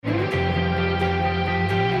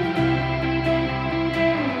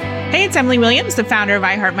it's Emily Williams, the founder of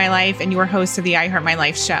I Heart My Life and your host of the I Heart My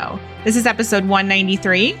Life show. This is episode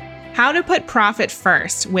 193, How to Put Profit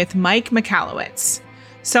First with Mike Michalowicz.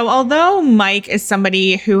 So although Mike is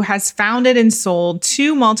somebody who has founded and sold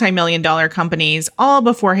 2 multi-million-dollar companies all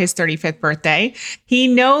before his 35th birthday, he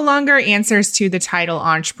no longer answers to the title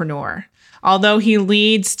entrepreneur. Although he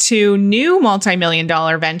leads 2 new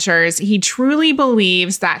multi-million-dollar ventures, he truly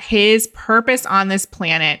believes that his purpose on this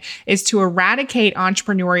planet is to eradicate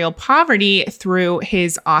entrepreneurial poverty through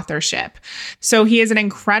his authorship. So he is an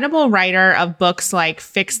incredible writer of books like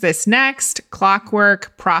Fix This Next,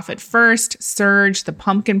 Clockwork, Profit First, Surge, The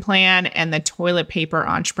Pumpkin Plan, and The Toilet Paper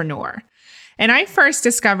Entrepreneur. And I first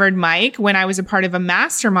discovered Mike when I was a part of a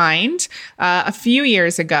mastermind a few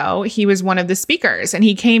years ago. He was one of the speakers, and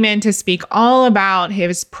he came in to speak all about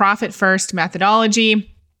his profit first methodology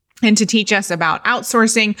and to teach us about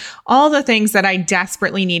outsourcing, all the things that I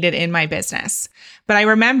desperately needed in my business. But I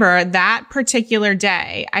remember that particular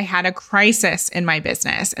day, I had a crisis in my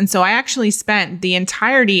business. And so I actually spent the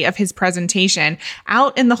entirety of his presentation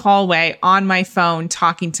out in the hallway on my phone,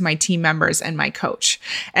 talking to my team members and my coach.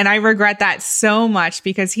 And I regret that so much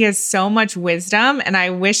because he has so much wisdom, and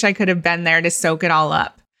I wish I could have been there to soak it all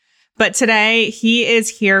up. But today he is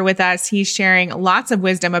here with us. He's sharing lots of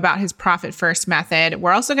wisdom about his profit first method.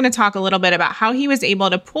 We're also going to talk a little bit about how he was able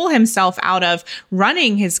to pull himself out of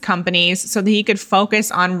running his companies so that he could focus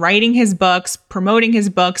on writing his books, promoting his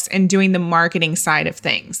books, and doing the marketing side of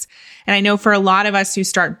things. And I know for a lot of us who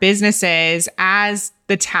start businesses as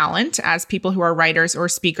the talent, as people who are writers or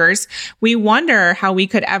speakers, we wonder how we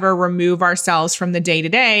could ever remove ourselves from the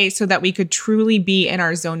day-to-day so that we could truly be in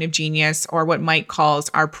our zone of genius, or what Mike calls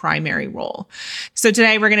our primary role. So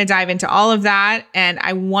today we're going to dive into all of that, and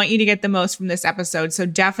I want you to get the most from this episode. So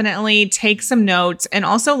definitely take some notes and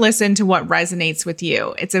also listen to what resonates with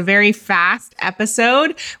you. It's a very fast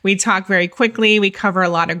episode. We talk very quickly. We cover a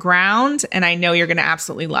lot of ground, and I know you're going to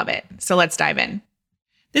absolutely love it. So let's dive in.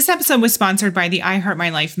 This episode was sponsored by the I Heart My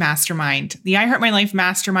Life Mastermind. The I Heart My Life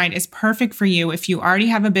Mastermind is perfect for you if you already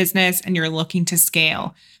have a business and you're looking to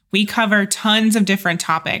scale. We cover tons of different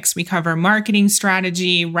topics. We cover marketing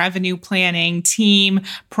strategy, revenue planning, team,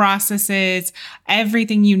 processes,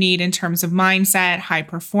 everything you need in terms of mindset, high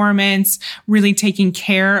performance, really taking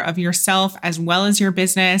care of yourself as well as your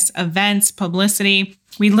business, events, publicity.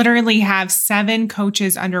 We literally have 7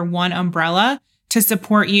 coaches under one umbrella to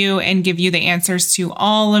support you and give you the answers to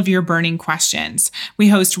all of your burning questions. We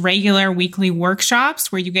host regular weekly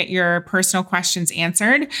workshops where you get your personal questions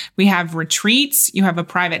answered. We have retreats. You have a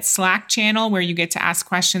private Slack channel where you get to ask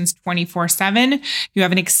questions 24/7. You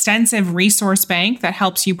have an extensive resource bank that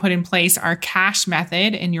helps you put in place our cash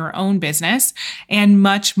method in your own business, and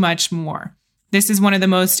much, much more. This is one of the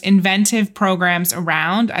most inventive programs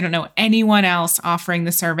around. I don't know anyone else offering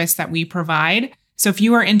the service that we provide. So if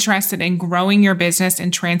you are interested in growing your business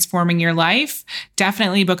and transforming your life,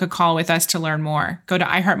 definitely book a call with us to learn more. Go to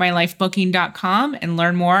iheartmylifebooking.com and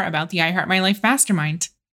learn more about the I Heart My Life Mastermind.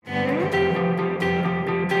 All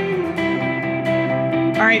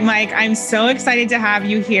right, Mike, I'm so excited to have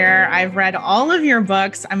you here. I've read all of your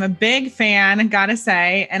books. I'm a big fan, gotta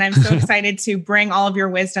say, and I'm so excited to bring all of your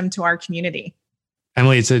wisdom to our community.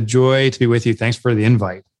 Emily, it's a joy to be with you. Thanks for the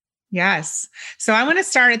invite. Yes. So I want to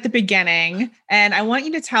start at the beginning, and I want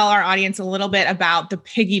you to tell our audience a little bit about the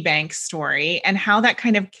piggy bank story and how that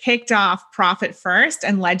kind of kicked off Profit First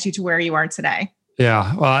and led you to where you are today.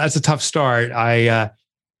 Yeah, well, that's a tough start.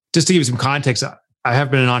 Just to give you some context, I have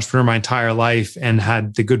been an entrepreneur my entire life and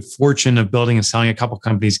had the good fortune of building and selling a couple of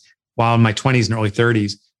companies while in my 20s and early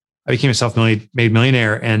 30s. I became a self-made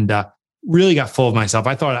millionaire and really got full of myself.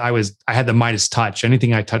 I thought I had the Midas touch.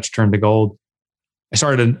 Anything I touched turned to gold. I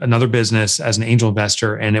started another business as an angel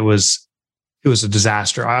investor, and it was a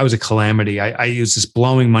disaster. I was a calamity. I was just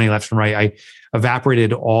blowing money left and right. I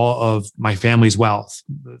evaporated all of my family's wealth,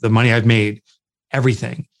 the money I've made,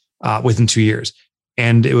 everything within 2 years.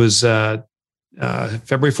 And it was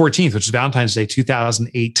February 14th, which is Valentine's Day,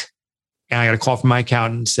 2008. And I got a call from my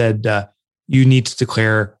accountant and said, you need to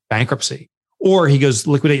declare bankruptcy. Or he goes,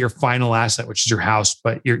 liquidate your final asset, which is your house,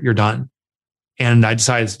 but you're done. And I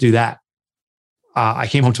decided to do that. I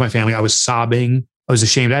came home to my family. I was sobbing. I was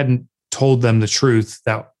ashamed. I hadn't told them the truth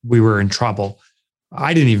that we were in trouble.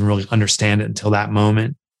 I didn't even really understand it until that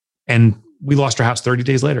moment. And we lost our house 30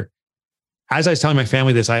 days later. As I was telling my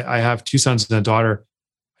family this, I have 2 sons and a daughter.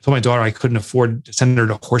 I told my daughter I couldn't afford to send her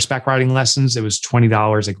to horseback riding lessons. It was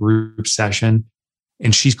 $20 a group session.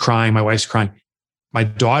 And she's crying. My wife's crying. My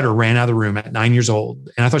daughter ran out of the room at 9 years old.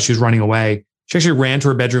 And I thought she was running away. She actually ran to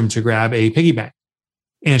her bedroom to grab a piggy bank.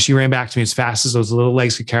 And she ran back to me as fast as those little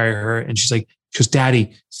legs could carry her. And she's like, She goes,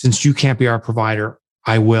 Daddy, since you can't be our provider,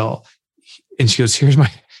 I will. And she goes, I'm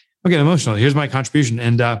getting emotional. Here's my contribution.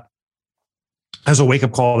 And as a wake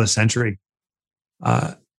up call of the century.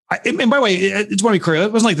 And by the way, it's want to be clear.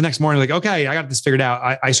 It wasn't like the next morning, like, okay, I got this figured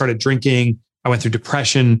out. I started drinking. I went through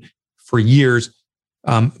depression for years.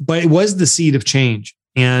 But it was the seed of change.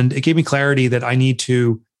 And it gave me clarity that I need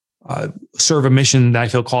to serve a mission that I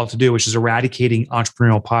feel called to do, which is eradicating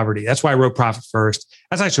entrepreneurial poverty. That's why I wrote Profit First.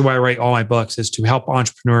 That's actually why I write all my books, is to help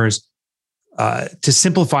entrepreneurs to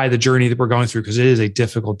simplify the journey that we're going through, because it is a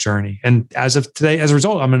difficult journey. And as of today, as a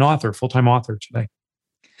result, I'm an author, full-time author today.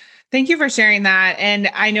 Thank you for sharing that. And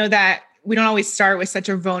I know that we don't always start with such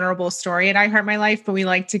a vulnerable story at I Heart My Life, but we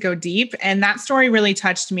like to go deep. And that story really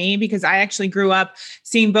touched me because I actually grew up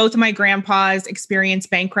seeing both of my grandpas experience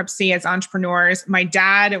bankruptcy as entrepreneurs. My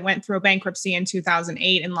dad went through a bankruptcy in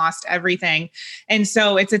 2008 and lost everything. And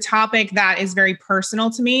so it's a topic that is very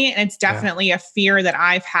personal to me. And it's definitely a fear that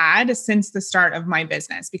I've had since the start of my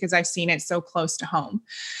business because I've seen it so close to home.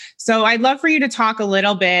 So I'd love for you to talk a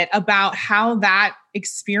little bit about how that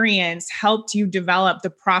experience helped you develop the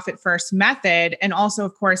Profit First method, and also,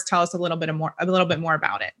 of course, tell us a little bit more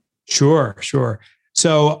about it. Sure.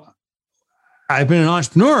 So I've been an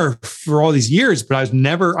entrepreneur for all these years, but I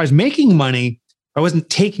was making money. I wasn't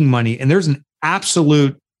taking money. And there's an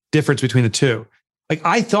absolute difference between the two. Like,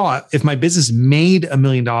 I thought if my business made $1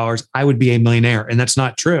 million, I would be a millionaire. And that's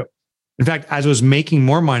not true. In fact, as I was making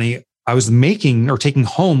more money, I was making or taking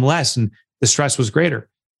home less, and the stress was greater.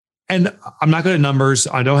 And I'm not good at numbers.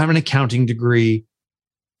 I don't have an accounting degree.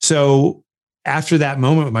 So after that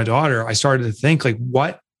moment with my daughter, I started to think, like,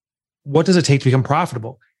 what does it take to become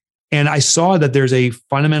profitable? And I saw that there's a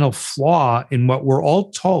fundamental flaw in what we're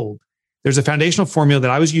all told. There's a foundational formula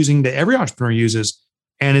that I was using that every entrepreneur uses,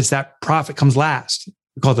 and it's that profit comes last.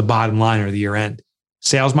 We call it the bottom line or the year end.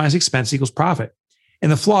 Sales minus expense equals profit. And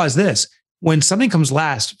the flaw is this: when something comes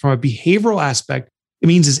last from a behavioral aspect, it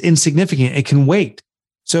means it's insignificant. It can wait.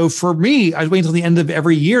 So for me, I was waiting until the end of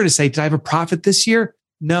every year to say, did I have a profit this year?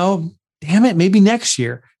 No, damn it, maybe next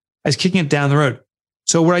year. I was kicking it down the road.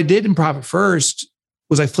 So what I did in Profit First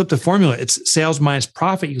was I flipped the formula. It's sales minus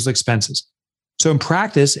profit equals expenses. So in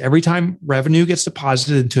practice, every time revenue gets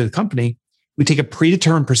deposited into the company, we take a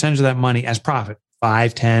predetermined percentage of that money as profit,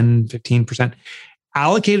 5, 10, 15%,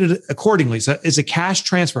 allocated accordingly. So it's a cash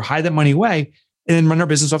transfer, hide that money away, and then run our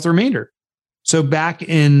business off the remainder. So back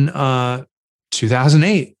in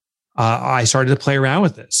 2008, I started to play around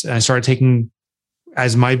with this. And I started taking,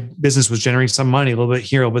 as my business was generating some money, a little bit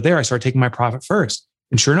here, a little bit there, I started taking my Profit First.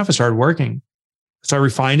 And sure enough, it started working. So I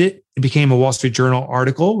refined it. It became a Wall Street Journal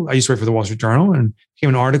article. I used to write for the Wall Street Journal, and became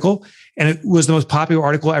an article. And it was the most popular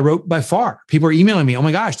article I wrote by far. People are emailing me, oh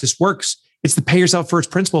my gosh, this works. It's the pay yourself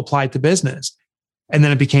first principle applied to business. And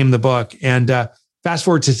then it became the book. And fast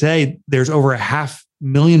forward to today, there's over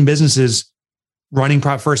 500,000 businesses running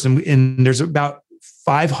Profit First. And there's about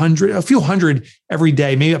 500, a few hundred every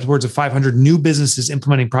day, maybe upwards of 500 new businesses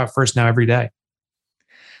implementing Profit First now every day.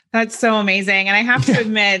 That's so amazing. And I have to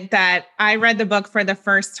admit that I read the book for the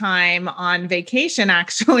first time on vacation,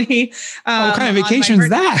 actually. What kind of vacation is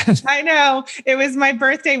that? I know. It was my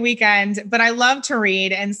birthday weekend, but I love to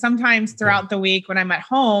read. And sometimes throughout the week when I'm at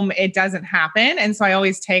home, it doesn't happen. And so I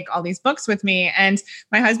always take all these books with me. And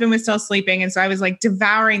my husband was still sleeping. And so I was like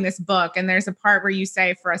devouring this book. And there's a part where you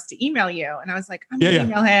say for us to email you. And I was like, I'm going to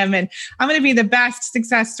email him. And I'm going to be the best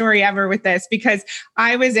success story ever with this, because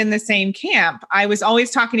I was in the same camp. I was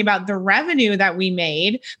always talking about the revenue that we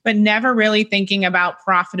made, but never really thinking about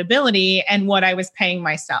profitability and what I was paying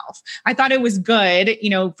myself. I thought it was good,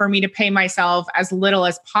 for me to pay myself as little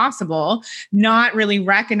as possible, not really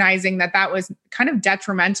recognizing that that was kind of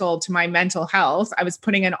detrimental to my mental health. I was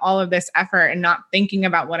putting in all of this effort and not thinking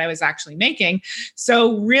about what I was actually making.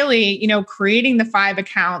 So really, creating the 5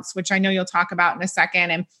 accounts, which I know you'll talk about in a second,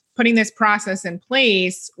 and putting this process in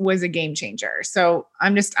place was a game changer. So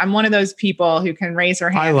I'm one of those people who can raise her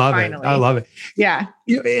hand. I love it. Yeah.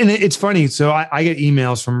 And it's funny. So I get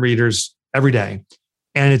emails from readers every day,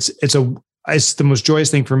 and it's the most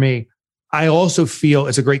joyous thing for me. I also feel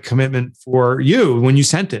it's a great commitment for you when you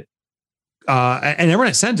sent it. And everyone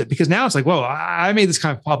that sent it, because now it's like, whoa, I made this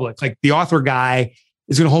kind of public. Like, the author guy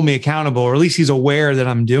is going to hold me accountable, or at least he's aware that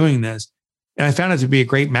I'm doing this. And I found it to be a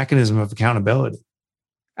great mechanism of accountability.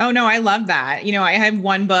 Oh, no, I love that. I have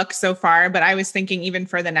one book so far, but I was thinking even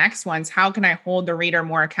for the next ones, how can I hold the reader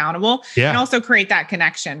more accountable and also create that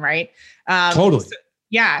connection, right? Totally.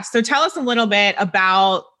 So tell us a little bit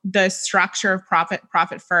about the structure of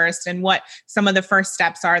Profit First and what some of the first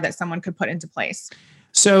steps are that someone could put into place.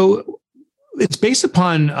 So it's based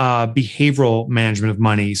upon behavioral management of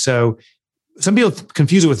money. So some people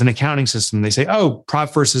confuse it with an accounting system. They say, oh,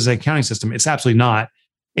 Profit First is an accounting system. It's absolutely not.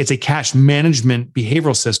 It's a cash management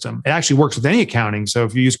behavioral system. It actually works with any accounting. So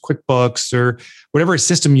if you use QuickBooks or whatever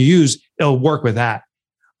system you use, it'll work with that.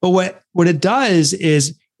 But what it does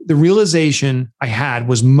is the realization I had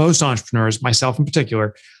was most entrepreneurs, myself in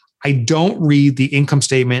particular, I don't read the income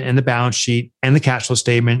statement and the balance sheet and the cash flow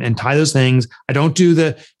statement and tie those things. I don't do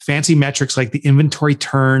the fancy metrics like the inventory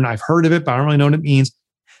turn. I've heard of it, but I don't really know what it means.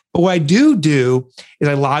 But what I do is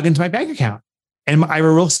I log into my bank account and I have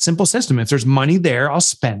a real simple system. If there's money there, I'll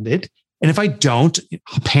spend it. And if I don't,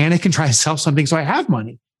 I'll panic and try to sell something so I have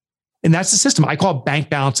money. And that's the system. I call it bank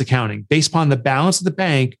balance accounting. Based upon the balance of the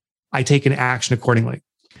bank, I take an action accordingly.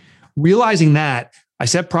 Realizing that, I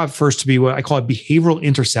set Profit First to be what I call a behavioral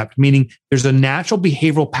intercept, meaning there's a natural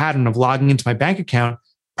behavioral pattern of logging into my bank account.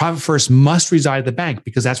 Profit First must reside at the bank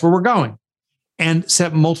because that's where we're going, and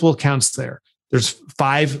set multiple accounts there. There's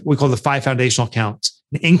 5, we call the 5 foundational accounts.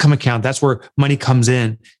 An income account, that's where money comes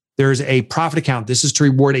in. There's a profit account. This is to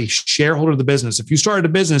reward a shareholder of the business. If you started a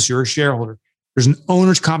business, you're a shareholder. There's an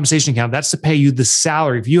owner's compensation account. That's to pay you the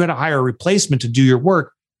salary. If you had to hire a replacement to do your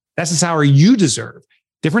work, that's the salary you deserve.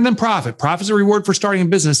 Different than profit. Profit is a reward for starting a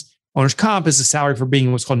business. Owner's comp is the salary for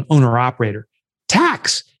being what's called an owner operator.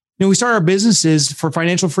 Tax. We start our businesses for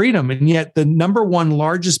financial freedom. And yet the number one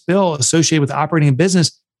largest bill associated with operating a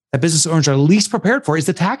business that business owners are least prepared for is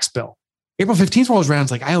the tax bill. April 15th rolls around.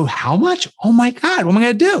 It's like, I owe how much? Oh my God, what am I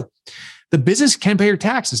going to do? The business can pay your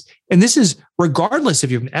taxes. And this is regardless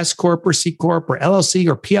if you have an S Corp or C Corp or LLC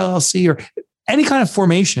or PLLC or any kind of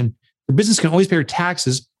formation, your business can always pay your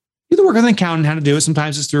taxes. You have to work with an accountant how to do it.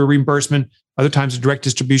 Sometimes it's through a reimbursement. Other times it's direct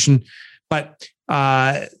distribution. But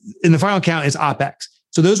in the final account, it's OPEX.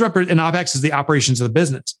 So and OPEX is the operations of the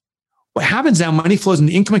business. What happens now, money flows in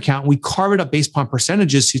the income account. We carve it up based upon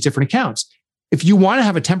percentages to these different accounts. If you want to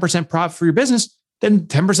have a 10% profit for your business, then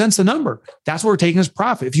 10% is the number. That's what we're taking as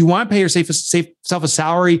profit. If you want to pay yourself a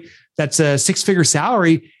salary that's a 6-figure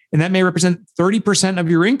salary, and that may represent 30% of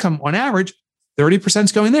your income on average, 30%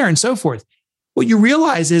 is going there and so forth. What you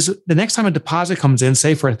realize is the next time a deposit comes in,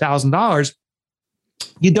 say for $1,000,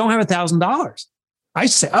 you don't have $1,000. I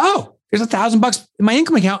say, oh, there's $1,000 in my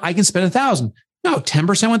income account. I can spend $1,000. No,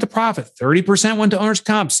 10% went to profit, 30% went to owner's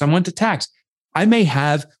comp, some went to tax. I may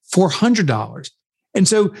have $400. And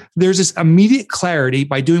so there's this immediate clarity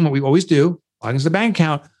by doing what we always do, log into the bank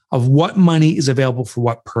account, of what money is available for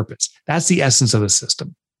what purpose. That's the essence of the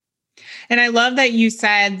system. And I love that you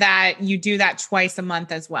said that you do that twice a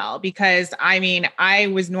month as well, because I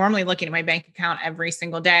was normally looking at my bank account every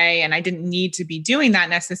single day and I didn't need to be doing that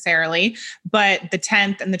necessarily. But the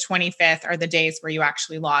 10th and the 25th are the days where you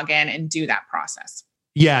actually log in and do that process.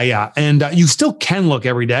 Yeah. And you still can look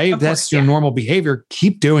every day. If that's your normal behavior,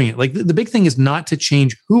 keep doing it. Like the big thing is not to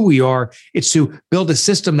change who we are. It's to build a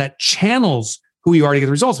system that channels who we are to get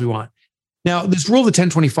the results we want. Now, this rule of the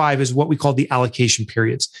 10-25 is what we call the allocation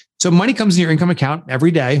periods. So money comes in your income account every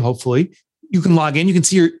day, hopefully. You can log in, you can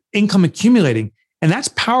see your income accumulating. And that's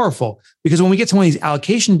powerful because when we get to one of these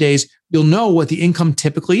allocation days, you'll know what the income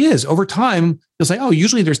typically is. Over time, you'll say, oh,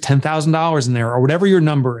 usually there's $10,000 in there or whatever your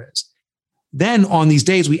number is. Then on these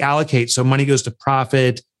days, we allocate. So money goes to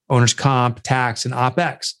profit, owner's comp, tax, and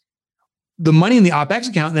OPEX. The money in the OPEX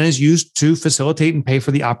account then is used to facilitate and pay for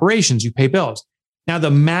the operations. You pay bills. Now,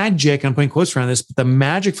 the magic, I'm putting quotes around this, but the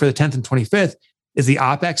magic for the 10th and 25th is the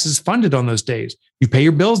OPEX is funded on those days. You pay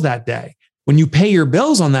your bills that day. When you pay your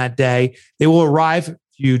bills on that day, they will arrive, if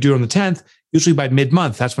you do it on the 10th, usually by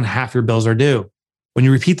mid-month. That's when half your bills are due. When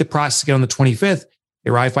you repeat the process again on the 25th,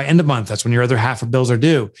 they arrive by end of month. That's when your other half of bills are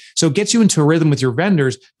due. So it gets you into a rhythm with your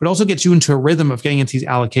vendors, but also gets you into a rhythm of getting into these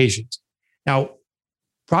allocations. Now,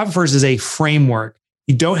 Profit First is a framework.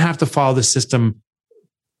 You don't have to follow the system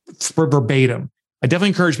verbatim. I definitely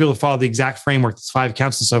encourage people to follow the exact framework. That's 5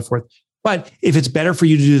 accounts and so forth. But if it's better for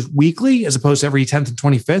you to do this weekly as opposed to every 10th and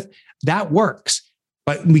 25th, that works.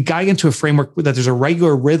 But we got to get into a framework that there's a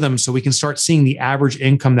regular rhythm so we can start seeing the average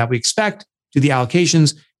income that we expect, do the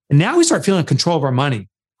allocations. And now we start feeling control of our money.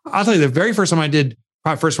 I'll tell you, the very first time I did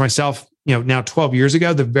Profit First for myself, now 12 years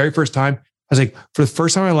ago, the very first time, I was like, for the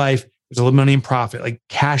first time in my life, there's a little money in profit, like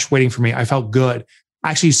cash waiting for me. I felt good.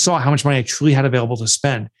 I actually saw how much money I truly had available to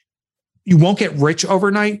spend. You won't get rich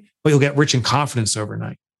overnight, but you'll get rich in confidence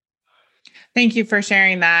overnight. Thank you for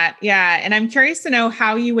sharing that. Yeah. And I'm curious to know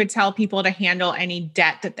how you would tell people to handle any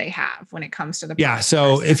debt that they have when it comes to the process.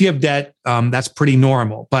 So if you have debt, that's pretty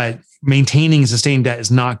normal, but maintaining sustained debt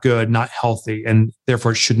is not good, not healthy, and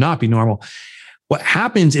therefore it should not be normal. What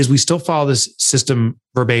happens is we still follow this system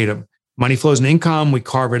verbatim. Money flows in income, we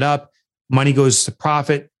carve it up, money goes to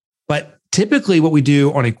profit, but Typically, what we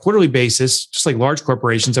do on a quarterly basis, just like large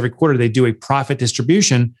corporations, every quarter they do a profit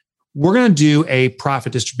distribution. We're going to do a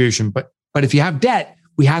profit distribution. But if you have debt,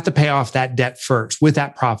 we have to pay off that debt first with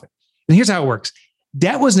that profit. And here's how it works.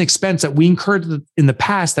 Debt was an expense that we incurred in the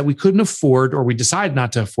past that we couldn't afford, or we decided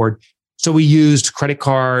not to afford. So we used credit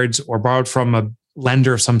cards or borrowed from a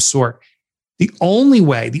lender of some sort. The only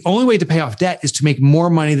way to pay off debt is to make more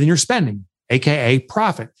money than you're spending, AKA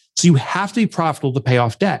profit. So you have to be profitable to pay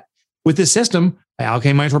off debt. With this system, by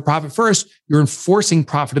allocating money toward profit first, you're enforcing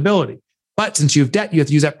profitability. But since you have debt, you have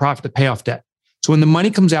to use that profit to pay off debt. So when the money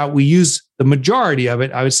comes out, we use the majority of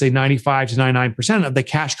it, I would say 95 to 99% of the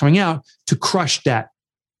cash coming out to crush debt.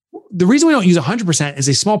 The reason we don't use 100% is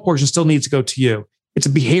a small portion still needs to go to you. It's a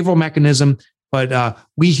behavioral mechanism, but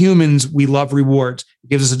we humans, we love rewards. It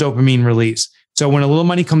gives us a dopamine release. So when a little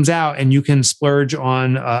money comes out and you can splurge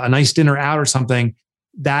on a nice dinner out or something,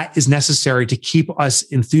 that is necessary to keep us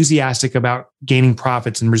enthusiastic about gaining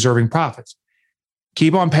profits and reserving profits.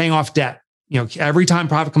 Keep on paying off debt. Every time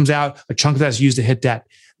profit comes out, a chunk of that is used to hit debt.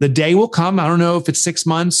 The day will come. I don't know if it's 6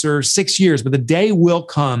 months or 6 years, but the day will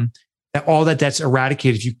come that all that debt's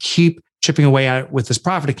eradicated if you keep chipping away at it with this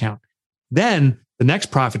profit account. Then the next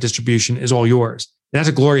profit distribution is all yours. And that's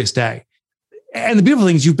a glorious day. And the beautiful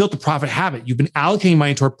thing is you've built a profit habit. You've been allocating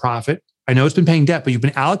money toward profit. I know it's been paying debt, but you've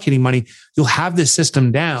been allocating money. You'll have this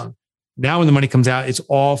system down. Now, when the money comes out, it's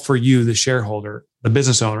all for you, the shareholder, the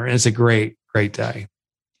business owner. And it's a great, great day.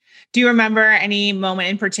 Do you remember any moment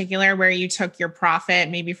in particular where you took your profit,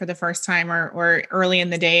 maybe for the first time or early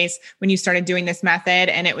in the days when you started doing this method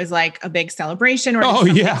and it was like a big celebration or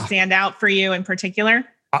something stand out for you in particular?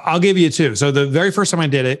 I'll give you two. So the very first time I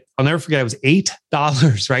did it, I'll never forget, it was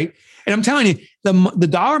 $8, right? And I'm telling you, the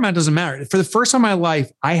dollar amount doesn't matter. For the first time in my life,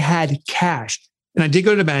 I had cash. And I did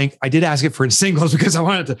go to the bank. I did ask it for in singles because I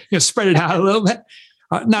wanted to spread it out a little bit.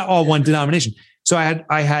 Not all one denomination. So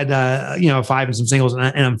I had 5 and some singles, and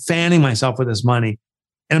I'm fanning myself with this money.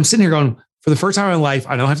 And I'm sitting here going, for the first time in my life,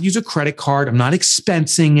 I don't have to use a credit card. I'm not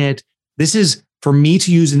expensing it. This is for me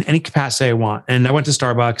to use in any capacity I want. And I went to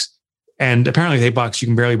Starbucks, and apparently with $8, you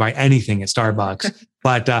can barely buy anything at Starbucks.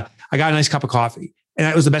 But I got a nice cup of coffee, and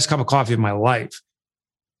that was the best cup of coffee of my life.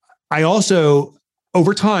 I also,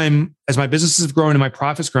 over time, as my businesses have grown and my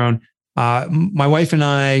profits grown, my wife and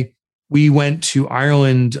I, we went to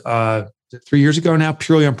Ireland 3 years ago now,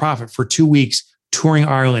 purely on profit for 2 weeks, touring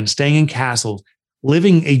Ireland, staying in castles,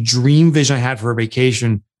 living a dream vision I had for a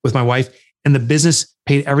vacation with my wife. And the business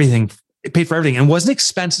paid everything. It paid for everything and wasn't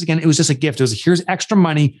expenses again. It was just a gift. It was, here's extra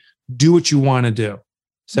money. Do what you want to do.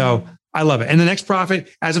 So I love it. And the next profit,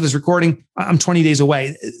 as of this recording, I'm 20 days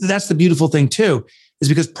away. That's the beautiful thing too, is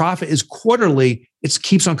because profit is quarterly. It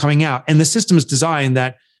keeps on coming out. And the system is designed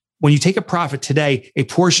that when you take a profit today, a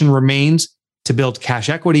portion remains to build cash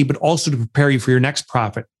equity, but also to prepare you for your next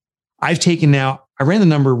profit. I ran the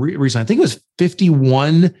number recently. I think it was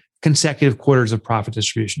 51 consecutive quarters of profit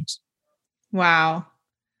distributions. Wow.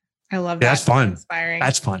 I love that. That's fun. Inspiring.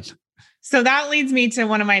 That's fun. So that leads me to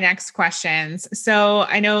one of my next questions. So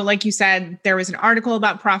I know, like you said, there was an article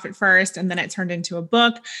about Profit First, and then it turned into a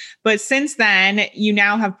book. But since then, you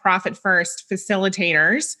now have Profit First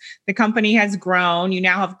facilitators. The company has grown. You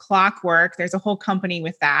now have Clockwork. There's a whole company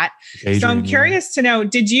with that. Adrian, so I'm curious to know,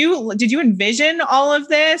 did you envision all of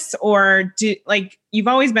this, or you've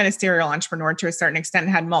always been a serial entrepreneur to a certain extent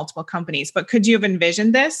and had multiple companies, but could you have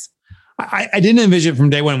envisioned this? I didn't envision it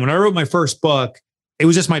from day one. When I wrote my first book, it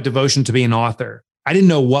was just my devotion to be an author. I didn't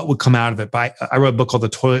know what would come out of it, but I wrote a book called The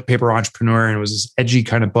Toilet Paper Entrepreneur, and it was this edgy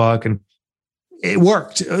kind of book, and it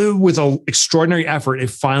worked with an extraordinary effort. It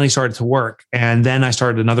finally started to work. And then I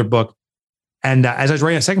started another book. And as I was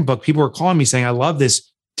writing a second book, people were calling me saying, I love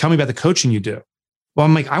this. Tell me about the coaching you do. Well,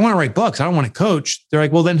 I'm like, I want to write books. I don't want to coach. They're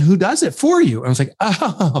like, well, then who does it for you? And I was like,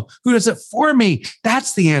 oh, who does it for me?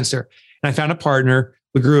 That's the answer. And I found a partner.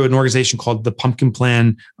 We grew an organization called the Pumpkin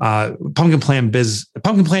Plan Your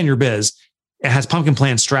Biz. It has Pumpkin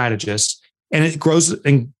Plan strategists, and it grows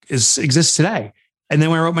and exists today. And then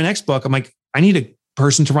when I wrote my next book, I'm like, I need a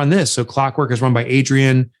person to run this. So Clockwork is run by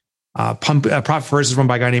Adrian. Profit First is run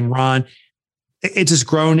by a guy named Ron. It's just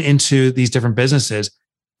grown into these different businesses.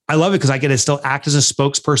 I love it because I get to still act as a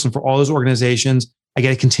spokesperson for all those organizations. I get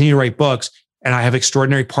to continue to write books, and I have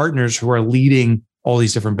extraordinary partners who are leading all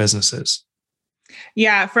these different businesses.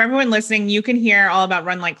 Yeah, for everyone listening, you can hear all about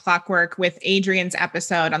Run Like Clockwork with Adrienne's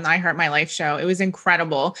episode on the I Heart My Life show. It was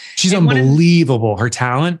incredible. She's And unbelievable. Her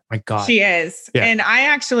talent, my God. She is. Yeah. And I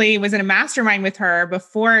actually was in a mastermind with her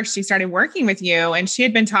before she started working with you. And she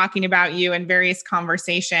had been talking about you in various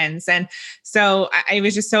conversations. And so it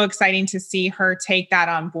was just so exciting to see her take that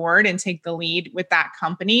on board and take the lead with that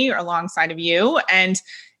company alongside of you. And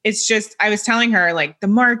it's just, I was telling her, like, the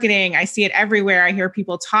marketing, I see it everywhere. I hear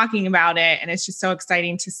people talking about it. And it's just so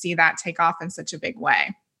exciting to see that take off in such a big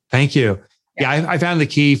way. Thank you. Yeah, I found the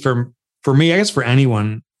key for me, I guess for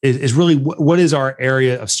anyone, is really what is our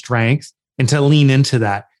area of strength, and to lean into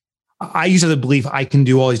that. I used to have the belief I can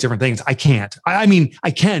do all these different things. I can't. I mean, I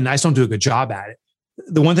can. I just don't do a good job at it.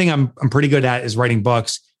 The one thing I'm pretty good at is writing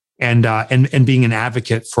books and being an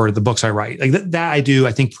advocate for the books I write. Like that I do,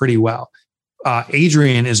 I think, pretty well.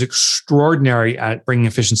 Adrienne is extraordinary at bringing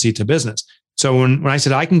efficiency to business. So when I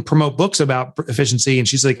said I can promote books about efficiency, and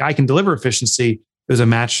she's like, I can deliver efficiency, it was a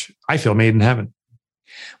match, I feel, made in heaven.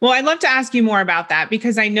 Well, I'd love to ask you more about that,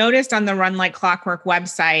 because I noticed on the Run Like Clockwork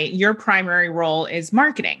website, your primary role is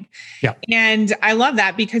marketing. Yeah. And I love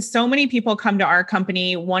that, because so many people come to our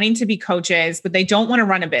company wanting to be coaches, but they don't want to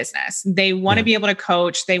run a business. They want to be able to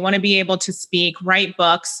coach. They want to be able to speak, write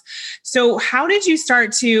books. So how did you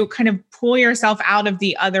start to kind of pull yourself out of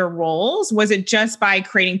the other roles? Was it just by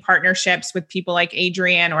creating partnerships with people like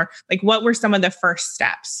Adrienne, or like, what were some of the first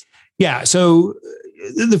steps? Yeah. So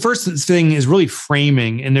the first thing is really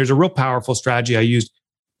framing. And there's a real powerful strategy I used.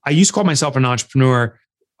 I used to call myself an entrepreneur.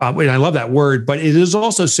 And I love that word, but it is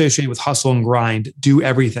also associated with hustle and grind, do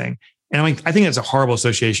everything. And I think that's a horrible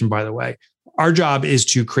association, by the way. Our job is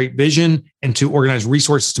to create vision and to organize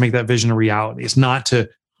resources to make that vision a reality. It's not to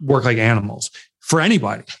work like animals for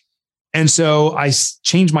anybody. And so I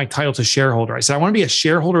changed my title to shareholder. I said, I want to be a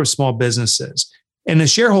shareholder of small businesses. And a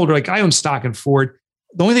shareholder, like, I own stock in Ford.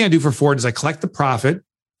 The only thing I do for Ford is I collect the profit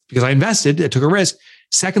because I invested, I took a risk.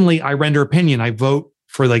 Secondly, I render opinion. I vote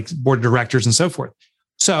for like board of directors and so forth.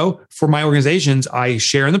 So for my organizations, I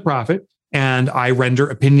share in the profit and I render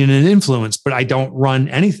opinion and influence, but I don't run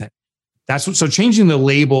anything. So changing the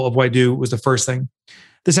label of what I do was the first thing.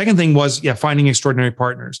 The second thing was, finding extraordinary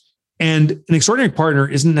partners. And an extraordinary partner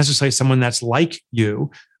isn't necessarily someone that's like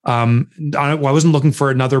you. I wasn't looking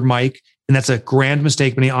for another Mike. And that's a grand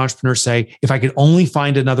mistake many entrepreneurs say, if I could only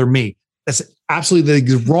find another me. That's absolutely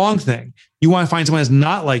the wrong thing. You want to find someone that's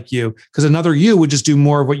not like you, because another you would just do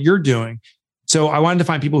more of what you're doing. So I wanted to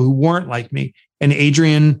find people who weren't like me. And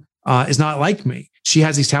Adrienne is not like me. She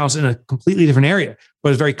has these talents in a completely different area, but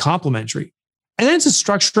it's very complementary. And then it's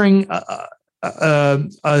structuring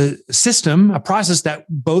a system, a process that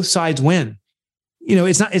both sides win.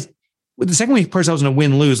 It's the second we put ourselves in a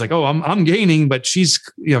win-lose, like, oh, I'm gaining, but she's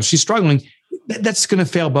struggling. That's going to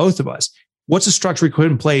fail both of us. What's a structure we put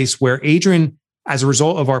in place where Adrienne, as a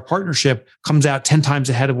result of our partnership, comes out 10 times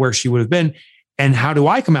ahead of where she would have been? And how do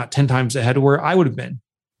I come out 10 times ahead of where I would have been?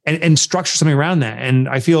 And structure something around that. And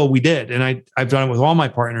I feel we did. And I've done it with all my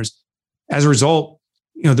partners. As a result,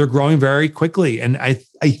 they're growing very quickly. And I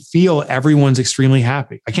feel everyone's extremely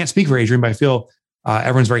happy. I can't speak for Adrienne, but I feel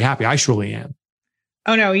everyone's very happy. I surely am.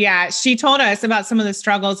 Oh, no. Yeah. She told us about some of the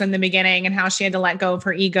struggles in the beginning and how she had to let go of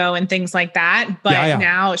her ego and things like that. But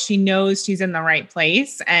now she knows she's in the right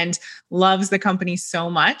place and loves the company so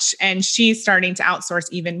much. And she's starting to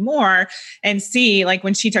outsource even more and see, like,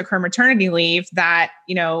 when she took her maternity leave, that,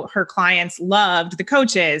 her clients loved the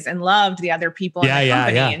coaches and loved the other people in the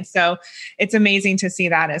company. Yeah. And so it's amazing to see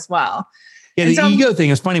that as well. Yeah. The ego thing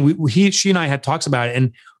is funny. She and I had talks about it.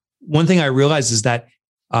 And one thing I realized is that,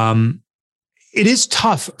 it is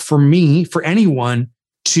tough for me, for anyone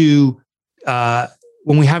to,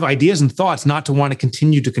 when we have ideas and thoughts, not to want to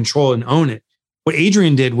continue to control and own it. What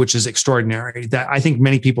Adrienne did, which is extraordinary, that I think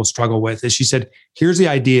many people struggle with, is she said, here's the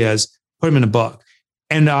ideas, put them in a book.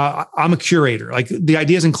 And I'm a curator, like the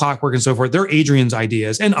ideas in Clockwork and so forth, they're Adrienne's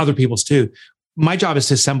ideas and other people's too. My job is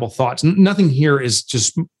to assemble thoughts. Nothing here is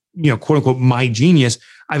just, quote unquote, my genius.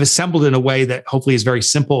 I've assembled it in a way that hopefully is very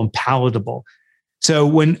simple and palatable. So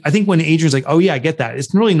when Adrienne's like, oh yeah, I get that.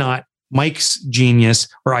 It's really not Mike's genius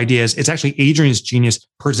or ideas. It's actually Adrienne's genius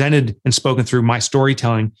presented and spoken through my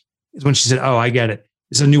storytelling, is when she said, oh, I get it.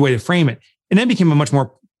 It's a new way to frame it. And then became a much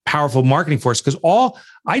more powerful marketing force, because all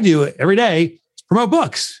I do every day is promote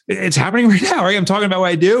books. It's happening right now, right? I'm talking about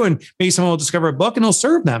what I do, and maybe someone will discover a book and it'll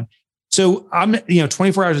serve them. So I'm,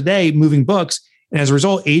 24 hours a day moving books. And as a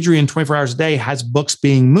result, Adrienne 24 hours a day has books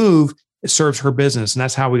being moved. It serves her business. And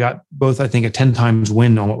that's how we got both, I think, a 10 times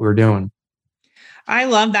win on what we were doing. I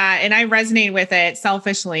love that. And I resonate with it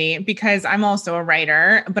selfishly because I'm also a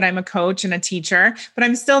writer, but I'm a coach and a teacher, but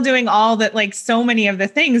I'm still doing all that, like so many of the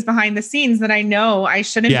things behind the scenes that I know I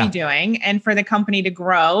shouldn't be doing. And for the company to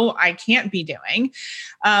grow, I can't be doing.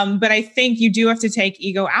 But I think you do have to take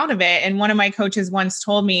ego out of it. And one of my coaches once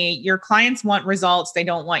told me, your clients want results. They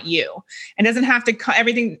don't want you. And doesn't have to,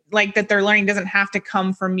 everything like that they're learning doesn't have to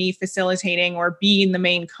come from me facilitating or being the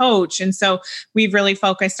main coach. And so we've really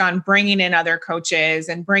focused on bringing in other coaches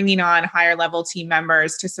and bringing on higher level team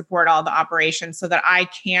members to support all the operations so that I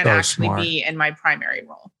can be in my primary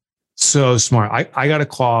role. So smart. I got a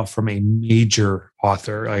call from a major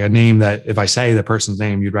author, like a name that if I say the person's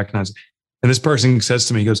name, you'd recognize it. And this person says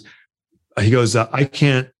to me, he goes, I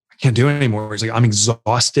can't do it anymore. He's like, I'm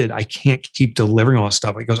exhausted. I can't keep delivering all this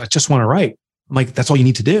stuff. He goes, I just want to write. I'm like, that's all you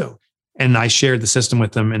need to do. And I shared the system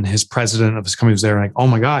with him, and his president of his company was there. And like, oh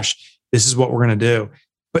my gosh, this is what we're going to do.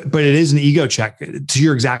 But it is an ego check. To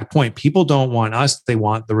your exact point, people don't want us. They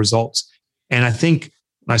want the results. And I think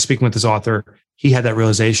when I was speaking with this author, he had that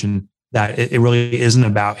realization that it really isn't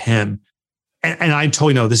about him. And I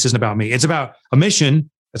totally know this isn't about me. It's about a mission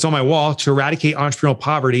that's on my wall to eradicate entrepreneurial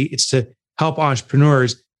poverty. It's to help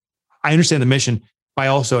entrepreneurs. I understand the mission, but I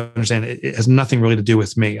also understand it has nothing really to do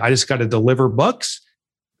with me. I just got to deliver books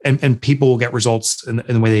and people will get results in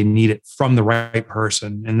the way they need it from the right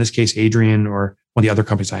person. In this case, Adrian or one of the other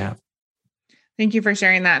companies I have. Thank you for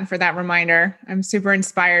sharing that and for that reminder. I'm super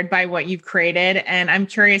inspired by what you've created, and I'm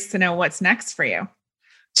curious to know what's next for you.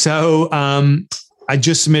 So I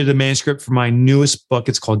just submitted a manuscript for my newest book.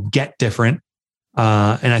 It's called Get Different.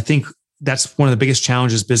 And I think that's one of the biggest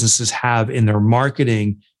challenges businesses have in their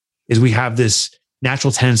marketing is we have this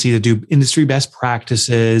natural tendency to do industry best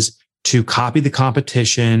practices, to copy the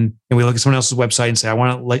competition. And we look at someone else's website and say, I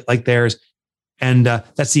want to like theirs. And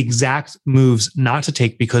that's the exact moves not to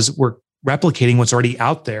take because we're replicating what's already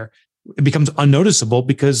out there. It becomes unnoticeable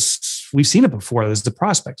because we've seen it before. There's the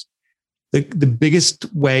prospects. The biggest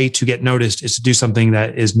way to get noticed is to do something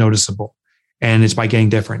that is noticeable. And it's by getting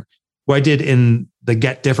different. What I did in the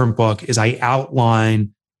Get Different book is I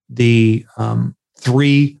outline the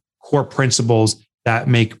 3 core principles that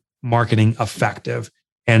make marketing effective.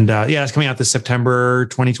 And that's coming out this September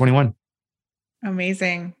 2021.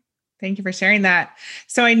 Amazing. Thank you for sharing that.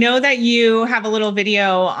 So I know that you have a little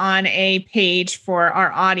video on a page for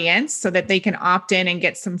our audience so that they can opt in and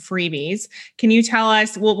get some freebies. Can you tell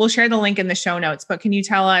us, we'll share the link in the show notes, but can you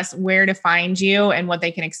tell us where to find you and what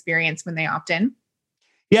they can experience when they opt in?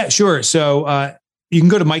 Yeah, sure. So you can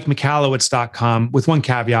go to MikeMichalowicz.com with one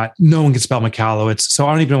caveat. No one can spell Michalowicz. So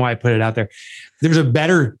I don't even know why I put it out there. There's a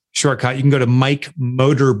better shortcut. You can go to Mike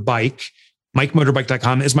Motorbike.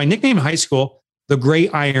 MikeMotorbike.com is my nickname in high school. The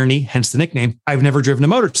great irony, hence the nickname, I've never driven a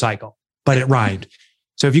motorcycle, but it rhymed.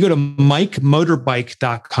 So if you go to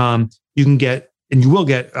MikeMotorbike.com, you can get, and you will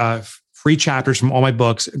get free chapters from all my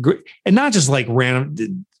books, and not just like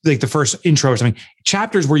random, like the first intro or something,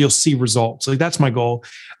 chapters where you'll see results. Like that's my goal.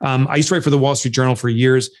 I used to write for the Wall Street Journal for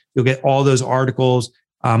years. You'll get all those articles.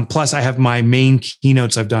 Plus I have my main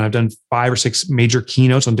keynotes I've done. I've done 5 or 6 major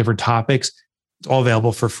keynotes on different topics. It's all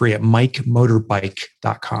available for free at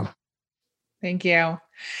MikeMotorbike.com. Thank you.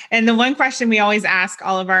 And the one question we always ask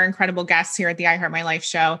all of our incredible guests here at the I Heart My Life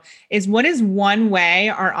show is, what is one way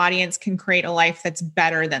our audience can create a life that's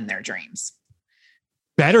better than their dreams?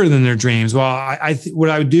 Better than their dreams. Well,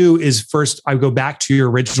 what I would do is first I would go back to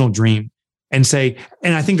your original dream and say,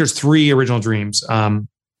 and I think there's 3 original dreams.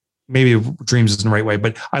 Maybe dreams isn't the right way,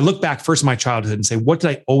 but I look back first in my childhood and say, what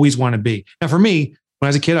did I always want to be? Now for me, when I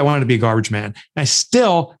was a kid, I wanted to be a garbage man. And I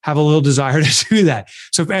still have a little desire to do that.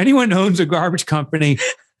 So if anyone owns a garbage company,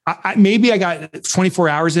 maybe I got 24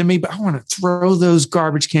 hours in me, but I want to throw those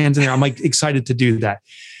garbage cans in there. I'm like excited to do that.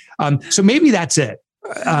 So maybe that's it.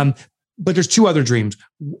 But there's 2 other dreams.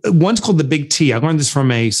 One's called the big T. I learned this from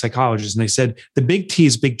a psychologist, and they said the big T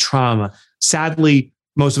is big trauma. Sadly,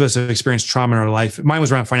 most of us have experienced trauma in our life. Mine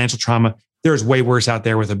was around financial trauma. There's way worse out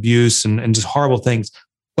there with abuse and just horrible things.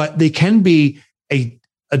 But they can be a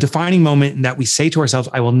defining moment that we say to ourselves,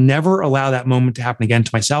 I will never allow that moment to happen again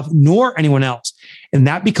to myself, nor anyone else. And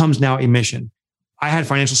that becomes now a mission. I had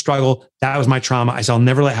financial struggle. That was my trauma. I said, I'll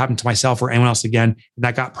never let it happen to myself or anyone else again. And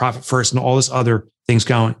that got profit first and all this other things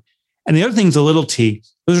going. And the other thing is the little T.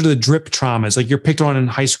 Those are the drip traumas. Like you're picked on in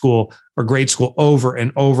high school or grade school over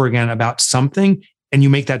and over again about something. And you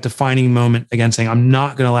make that defining moment again, saying, I'm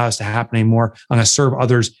not going to allow this to happen anymore. I'm going to serve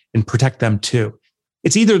others and protect them too.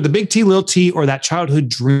 It's either the big T, little T, or that childhood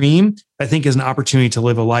dream, I think is an opportunity to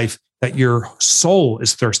live a life that your soul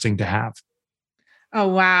is thirsting to have. Oh,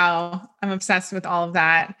 wow. I'm obsessed with all of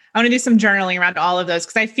that. I want to do some journaling around all of those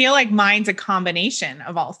because I feel like mine's a combination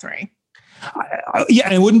of all three. Yeah,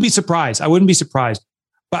 and I wouldn't be surprised.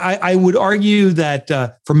 But I would argue that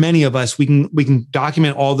for many of us, we can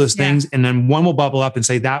document all those things, and then one will bubble up and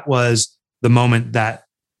say that was the moment that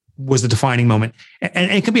was the defining moment. And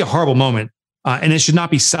it can be a horrible moment, and it should not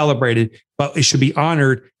be celebrated, but it should be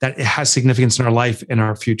honored that it has significance in our life and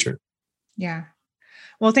our future. Yeah.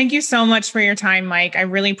 Well, thank you so much for your time, Mike. I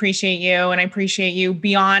really appreciate you, and I appreciate you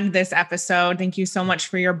beyond this episode. Thank you so much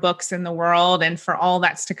for your books in the world and for all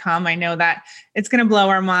that's to come. I know that it's going to blow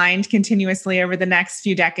our mind continuously over the next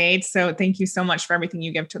few decades. So thank you so much for everything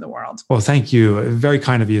you give to the world. Well, thank you. Very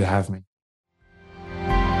kind of you to have me.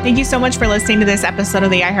 Thank you so much for listening to this episode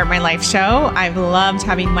of the I Heart My Life show. I've loved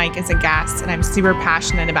having Mike as a guest, and I'm super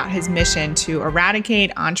passionate about his mission to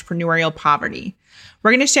eradicate entrepreneurial poverty. We're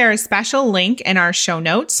going to share a special link in our show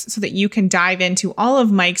notes so that you can dive into all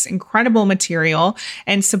of Mike's incredible material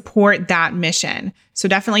and support that mission. So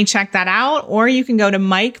definitely check that out, or you can go to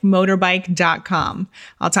mikemotorbike.com.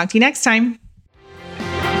 I'll talk to you next time.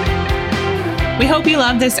 We hope you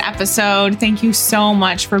loved this episode. Thank you so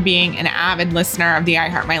much for being an avid listener of the I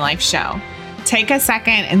Heart My Life show. Take a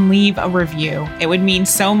second and leave a review. It would mean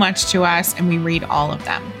so much to us, and we read all of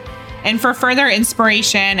them. And for further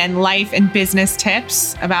inspiration and life and business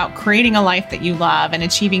tips about creating a life that you love and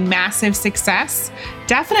achieving massive success,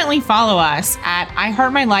 definitely follow us at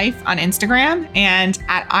iHeartMyLife on Instagram and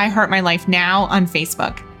at iHeartMyLifeNow on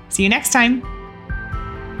Facebook. See you next time.